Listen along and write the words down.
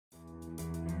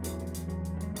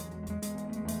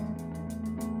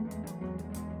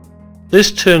This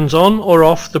turns on or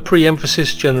off the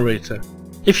pre-emphasis generator.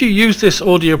 If you use this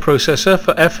audio processor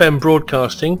for FM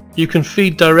broadcasting, you can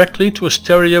feed directly to a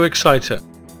stereo exciter.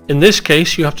 In this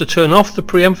case, you have to turn off the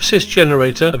pre-emphasis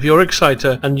generator of your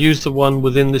exciter and use the one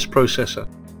within this processor.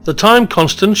 The time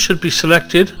constant should be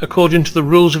selected according to the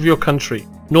rules of your country.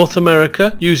 North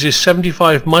America uses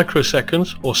 75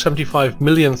 microseconds or 75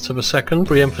 millionths of a second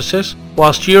pre-emphasis,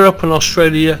 whilst Europe and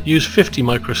Australia use 50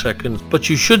 microseconds, but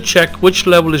you should check which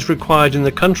level is required in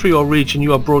the country or region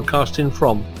you are broadcasting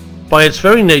from. By its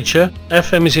very nature,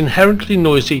 FM is inherently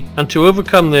noisy, and to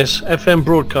overcome this, FM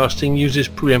broadcasting uses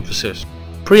pre-emphasis.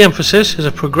 Pre-emphasis is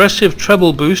a progressive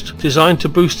treble boost designed to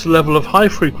boost the level of high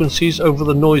frequencies over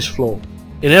the noise floor.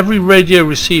 In every radio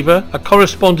receiver, a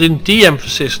corresponding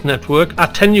de-emphasis network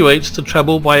attenuates the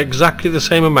treble by exactly the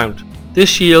same amount.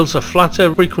 This yields a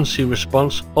flatter frequency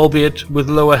response, albeit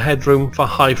with lower headroom for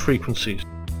high frequencies.